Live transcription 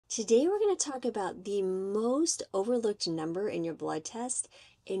Today we're going to talk about the most overlooked number in your blood test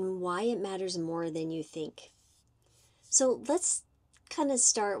and why it matters more than you think. So let's kind of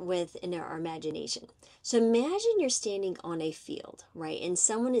start with in our imagination. So imagine you're standing on a field, right? And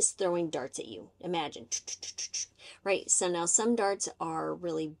someone is throwing darts at you. Imagine, right? So now some darts are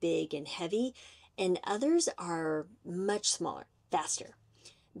really big and heavy, and others are much smaller, faster.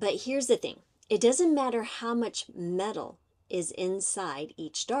 But here's the thing. It doesn't matter how much metal is inside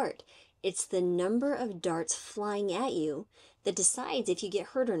each dart. It's the number of darts flying at you that decides if you get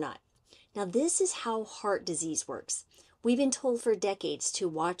hurt or not. Now, this is how heart disease works. We've been told for decades to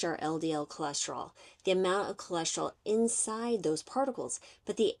watch our LDL cholesterol, the amount of cholesterol inside those particles,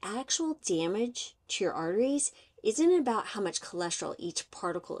 but the actual damage to your arteries isn't about how much cholesterol each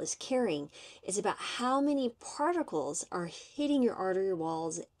particle is carrying. It's about how many particles are hitting your artery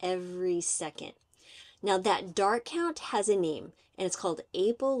walls every second. Now, that dart count has a name, and it's called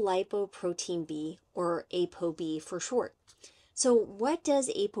apolipoprotein B, or ApoB for short. So what does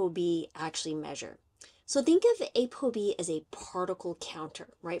ApoB actually measure? So think of ApoB as a particle counter,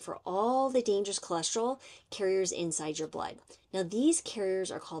 right, for all the dangerous cholesterol carriers inside your blood. Now, these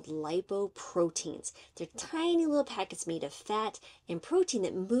carriers are called lipoproteins. They're tiny little packets made of fat and protein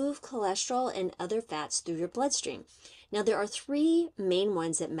that move cholesterol and other fats through your bloodstream. Now, there are three main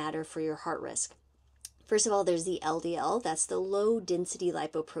ones that matter for your heart risk. First of all, there's the LDL. That's the low density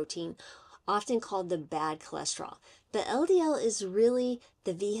lipoprotein, often called the bad cholesterol. But LDL is really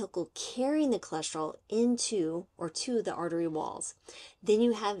the vehicle carrying the cholesterol into or to the artery walls. Then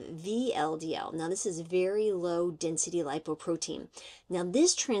you have VLDL. Now this is very low density lipoprotein. Now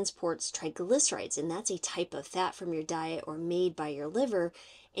this transports triglycerides, and that's a type of fat from your diet or made by your liver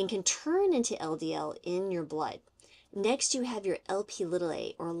and can turn into LDL in your blood. Next, you have your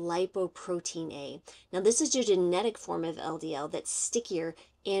Lp(a) or lipoprotein A. Now, this is your genetic form of LDL that's stickier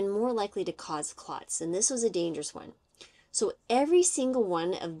and more likely to cause clots, and this was a dangerous one. So every single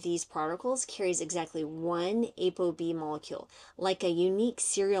one of these particles carries exactly one ApoB molecule, like a unique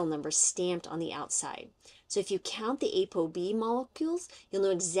serial number stamped on the outside. So if you count the ApoB molecules, you'll know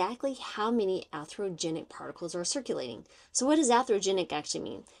exactly how many atherogenic particles are circulating. So what does atherogenic actually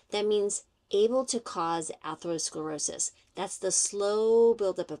mean? That means able to cause atherosclerosis. That's the slow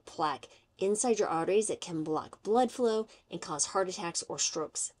buildup of plaque inside your arteries that can block blood flow and cause heart attacks or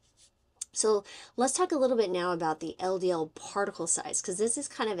strokes. So let's talk a little bit now about the LDL particle size, because this is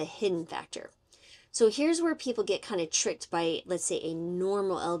kind of a hidden factor. So here's where people get kind of tricked by, let's say, a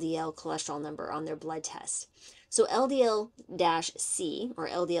normal LDL cholesterol number on their blood test. So LDL-C or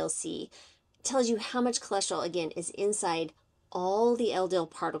LDL-C tells you how much cholesterol, again, is inside all the LDL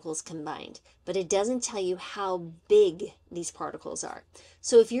particles combined, but it doesn't tell you how big these particles are.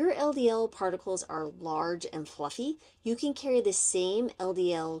 So if your LDL particles are large and fluffy, you can carry the same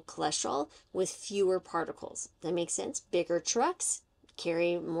LDL cholesterol with fewer particles. That makes sense? Bigger trucks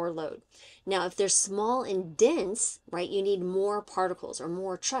carry more load. Now, if they're small and dense, right, you need more particles or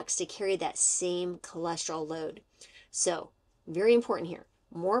more trucks to carry that same cholesterol load. So, very important here.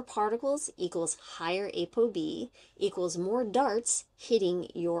 More particles equals higher ApoB equals more darts hitting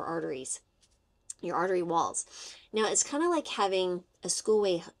your arteries, your artery walls. Now, it's kind of like having a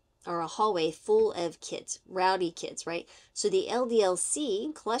schoolway or a hallway full of kids, rowdy kids, right? So the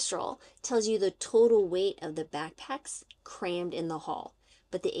LDL-C cholesterol tells you the total weight of the backpacks crammed in the hall.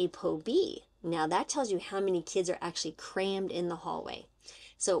 But the ApoB, now that tells you how many kids are actually crammed in the hallway.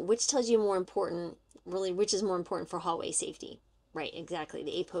 So which tells you more important, really, which is more important for hallway safety? Right, exactly,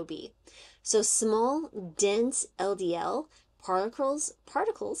 the ApoB. So small, dense LDL particles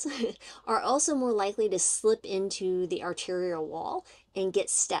are also more likely to slip into the arterial wall and get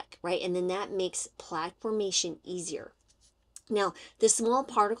stuck, right? And then that makes plaque formation easier. Now, the small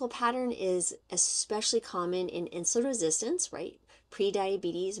particle pattern is especially common in insulin resistance, right?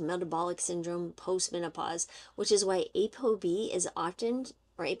 Prediabetes, metabolic syndrome, postmenopause, which is why ApoB is often,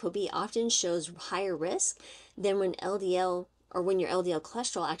 or ApoB often shows higher risk than when LDL or when your LDL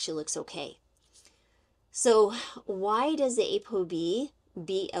cholesterol actually looks okay. So why does the ApoB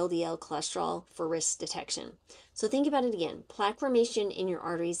beat LDL cholesterol for risk detection? So think about it again. Plaque formation in your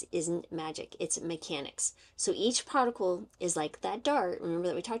arteries isn't magic, it's mechanics. So each particle is like that dart, remember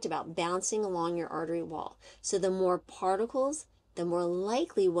that we talked about, bouncing along your artery wall. So the more particles, the more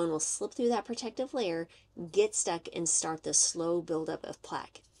likely one will slip through that protective layer, get stuck, and start the slow buildup of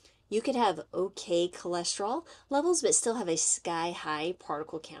plaque. You could have okay cholesterol levels, but still have a sky-high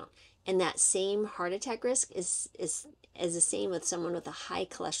particle count. And that same heart attack risk is the same with someone with a high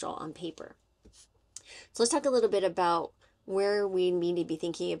cholesterol on paper. So let's talk a little bit about where we need to be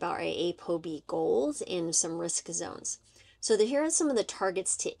thinking about our ApoB goals and some risk zones. So here are some of the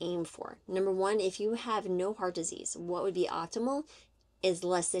targets to aim for. Number one, if you have no heart disease, what would be optimal is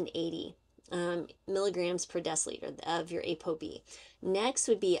less than 80 milligrams per deciliter of your ApoB. Next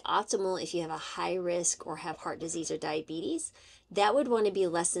would be optimal if you have a high risk or have heart disease or diabetes. That would want to be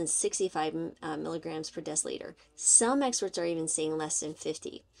less than 65 milligrams per deciliter. Some experts are even saying less than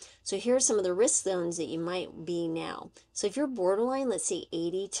 50. So here are some of the risk zones that you might be now. So if you're borderline, let's say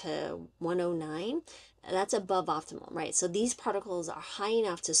 80 to 109, that's above optimal, right? So these particles are high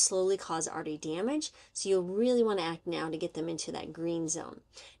enough to slowly cause artery damage, so you'll really want to act now to get them into that green zone.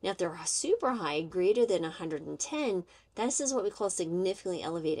 Now, if they're super high, greater than 110, this is what we call significantly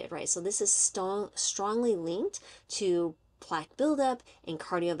elevated, right? So this is strongly linked to plaque buildup and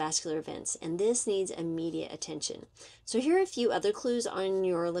cardiovascular events, and this needs immediate attention. So here are a few other clues on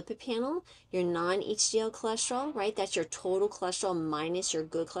your lipid panel. Your non-HDL cholesterol, right? That's your total cholesterol minus your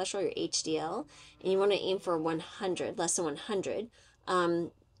good cholesterol, your HDL, and you want to aim for 100, less than 100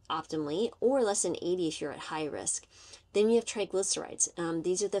 optimally, or less than 80 if you're at high risk. Then you have triglycerides.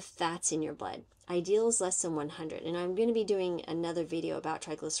 These are the fats in your blood. Ideal is less than 100, and I'm going to be doing another video about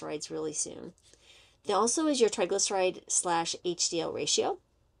triglycerides really soon. There also is your triglyceride / HDL ratio.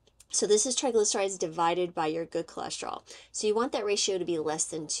 So this is triglycerides divided by your good cholesterol. So you want that ratio to be less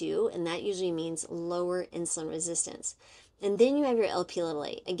than 2, and that usually means lower insulin resistance. And then you have your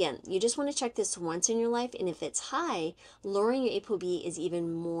LP(a). Again, you just want to check this once in your life, and if it's high, lowering your ApoB is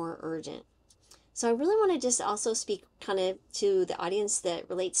even more urgent. So I really want to just also speak kind of to the audience that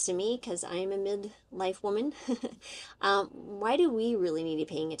relates to me, because I am a midlife woman. Why do we really need to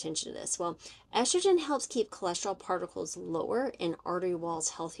be paying attention to this? Well, estrogen helps keep cholesterol particles lower and artery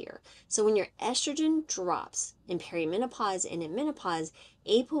walls healthier. So when your estrogen drops in perimenopause and in menopause,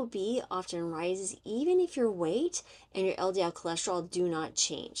 ApoB often rises even if your weight and your LDL cholesterol do not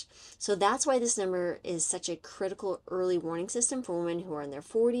change. So that's why this number is such a critical early warning system for women who are in their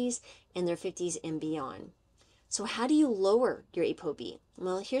 40s and their 50s and beyond. So how do you lower your ApoB?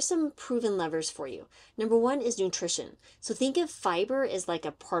 Well, here's some proven levers for you. Number one is nutrition. So think of fiber as like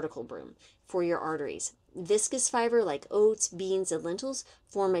a particle broom for your arteries. Viscous fiber like oats, beans, and lentils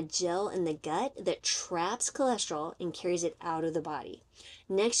form a gel in the gut that traps cholesterol and carries it out of the body.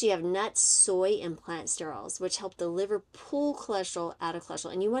 Next, you have nuts, soy, and plant sterols, which help the liver pull cholesterol out of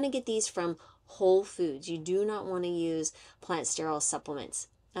cholesterol. And you want to get these from whole foods. You do not want to use plant sterol supplements.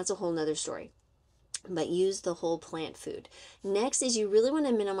 That's a whole nother story. But use the whole plant food. Next is you really want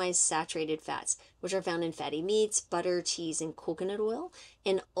to minimize saturated fats, which are found in fatty meats, butter, cheese, and coconut oil,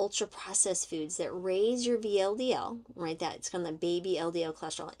 and ultra-processed foods that raise your VLDL, right? That's kind of the baby LDL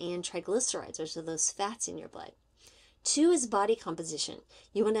cholesterol, and triglycerides, which are those fats in your blood. Two is body composition.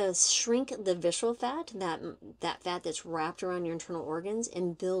 You want to shrink the visceral fat, that fat that's wrapped around your internal organs,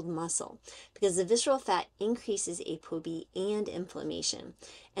 and build muscle, because the visceral fat increases ApoB and inflammation.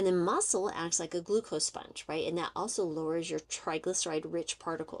 And then muscle acts like a glucose sponge, right? And that also lowers your triglyceride-rich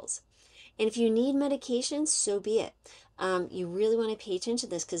particles. And if you need medications, so be it. You really want to pay attention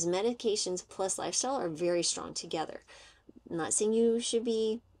to this, because medications plus lifestyle are very strong together. I'm not saying you should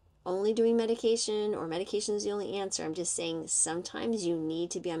be only doing medication or medication is the only answer. I'm just saying sometimes you need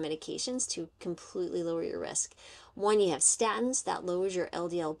to be on medications to completely lower your risk. One, you have statins that lowers your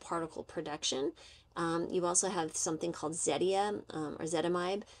LDL particle production. You also have something called Zetia or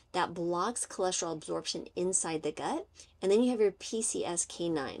Zetamib that blocks cholesterol absorption inside the gut. And then you have your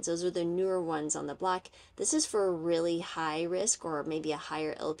PCSK9s. Those are the newer ones on the block. This is for really high risk or maybe a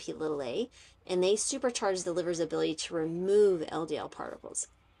higher LP(a), and they supercharge the liver's ability to remove LDL particles.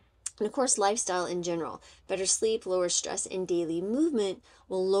 And of course, lifestyle in general. Better sleep, lower stress, and daily movement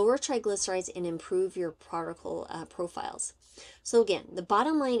will lower triglycerides and improve your particle profiles. So again, the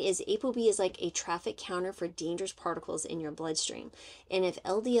bottom line is ApoB is like a traffic counter for dangerous particles in your bloodstream. And if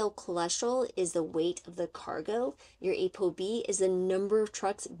LDL cholesterol is the weight of the cargo, your ApoB is the number of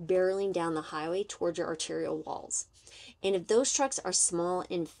trucks barreling down the highway towards your arterial walls. And if those trucks are small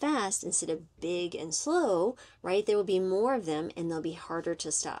and fast instead of big and slow, right, there will be more of them and they'll be harder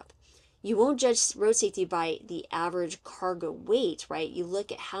to stop. You won't judge road safety by the average cargo weight, right? You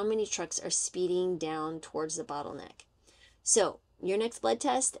look at how many trucks are speeding down towards the bottleneck. So your next blood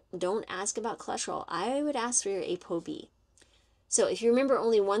test, don't ask about cholesterol. I would ask for your ApoB. So if you remember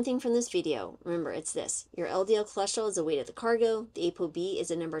only one thing from this video, remember it's this. Your LDL cholesterol is the weight of the cargo. The ApoB is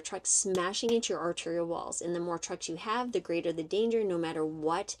the number of trucks smashing into your arterial walls. And the more trucks you have, the greater the danger, no matter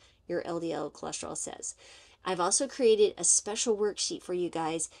what your LDL cholesterol says. I've also created a special worksheet for you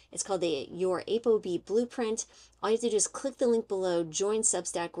guys. It's called the Your ApoB Blueprint. All you have to do is click the link below, join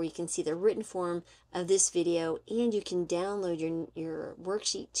Substack, where you can see the written form of this video, and you can download your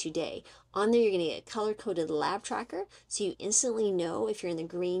worksheet today. On there, you're going to get a color-coded lab tracker, so you instantly know if you're in the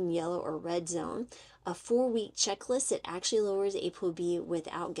green, yellow, or red zone. A 4-week checklist that actually lowers ApoB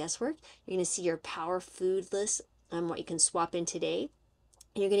without guesswork. You're going to see your power food list, what you can swap in today.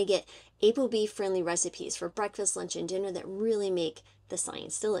 And you're going to get ApoB-friendly recipes for breakfast, lunch, and dinner that really make the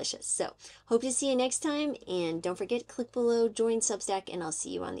science delicious. So, hope to see you next time, and don't forget, click below, join Substack, and I'll see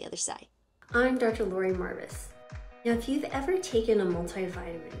you on the other side. I'm Dr. Lori Marvis. Now, if you've ever taken a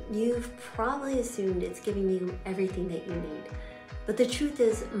multivitamin, you've probably assumed it's giving you everything that you need. But the truth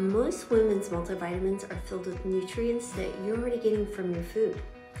is, most women's multivitamins are filled with nutrients that you're already getting from your food,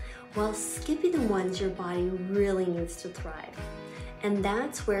 while skipping the ones your body really needs to thrive. And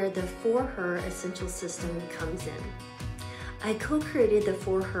that's where the For Her Essential System comes in. I co-created the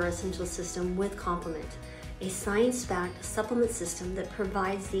For Her Essential System with Complement, a science-backed supplement system that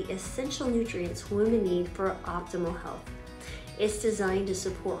provides the essential nutrients women need for optimal health. It's designed to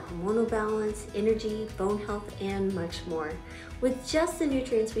support hormonal balance, energy, bone health, and much more, with just the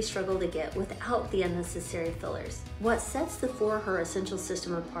nutrients we struggle to get without the unnecessary fillers. What sets the For Her Essential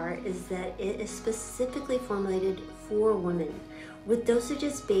System apart is that it is specifically formulated for women, with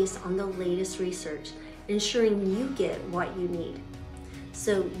dosages based on the latest research, ensuring you get what you need,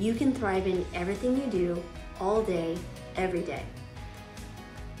 so you can thrive in everything you do, all day, every day.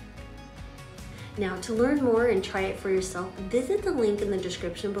 Now, to learn more and try it for yourself, visit the link in the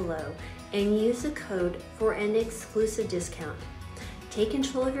description below and use the code for an exclusive discount. Take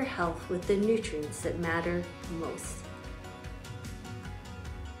control of your health with the nutrients that matter most.